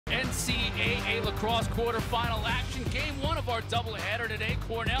NCAA lacrosse quarterfinal action. Game one of our doubleheader today.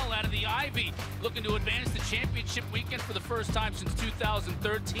 Cornell out of the Ivy looking to advance the championship weekend for the first time since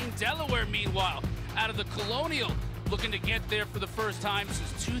 2013. Delaware, meanwhile, out of the Colonial, looking to get there for the first time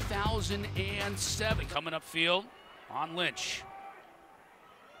since 2007. Coming upfield on Lynch.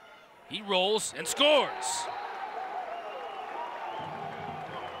 He rolls and scores.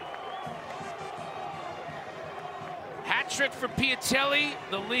 Hat trick for Piatelli.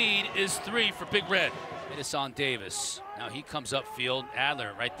 The lead is 3 for Big Red. It is on Davis. Now he comes upfield.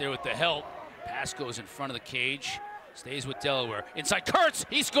 Adler right there with the help. Pass goes in front of the cage. Stays with Delaware. Inside Kurtz.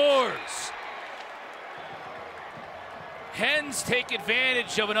 He scores. Hens take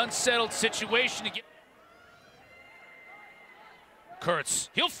advantage of an unsettled situation to get. Kurtz.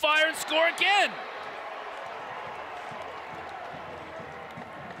 He'll fire and score again.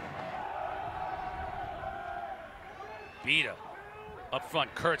 Beta up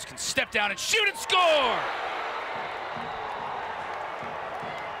front. Kurtz can step down and shoot and score.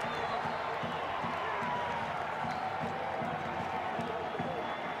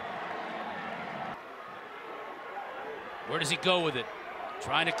 Where does he go with it?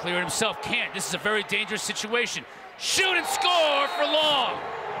 Trying to clear it himself. Can't. This is a very dangerous situation. Shoot and score for Long.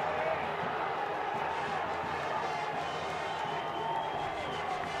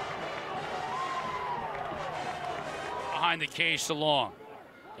 Behind the cage to Long.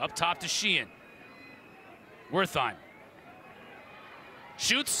 Up top to Sheehan. Wertheim.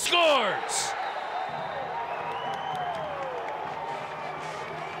 Shoots, scores!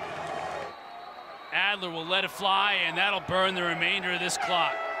 Adler will let it fly, and that'll burn the remainder of this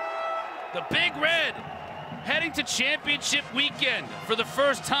clock. The Big Red heading to championship weekend for the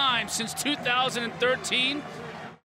first time since 2013.